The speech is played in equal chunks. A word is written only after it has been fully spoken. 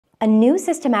A new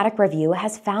systematic review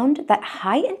has found that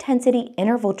high-intensity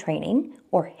interval training,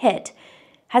 or HIIT,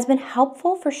 has been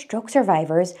helpful for stroke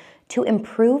survivors to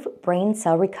improve brain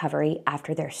cell recovery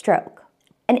after their stroke.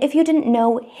 And if you didn't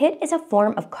know, HIIT is a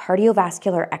form of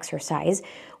cardiovascular exercise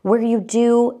where you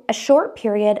do a short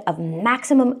period of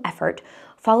maximum effort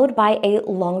followed by a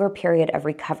longer period of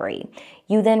recovery.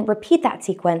 You then repeat that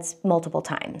sequence multiple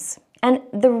times. And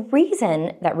the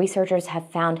reason that researchers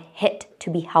have found HIIT to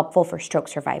be helpful for stroke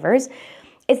survivors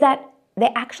is that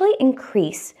they actually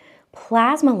increase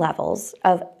plasma levels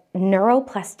of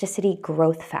neuroplasticity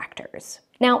growth factors.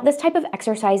 Now, this type of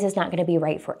exercise is not going to be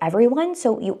right for everyone,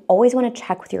 so you always want to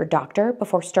check with your doctor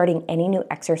before starting any new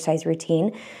exercise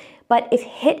routine. But if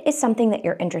HIIT is something that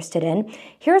you're interested in,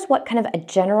 here's what kind of a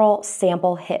general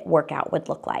sample HIIT workout would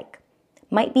look like.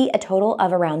 Might be a total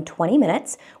of around 20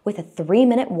 minutes with a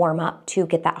 3-minute warm-up to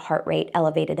get that heart rate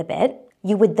elevated a bit.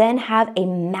 You would then have a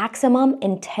maximum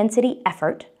intensity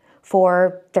effort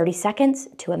for 30 seconds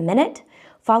to a minute,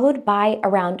 followed by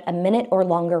around a minute or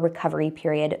longer recovery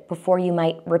period before you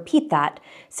might repeat that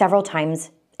several times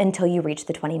until you reach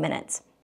the 20 minutes.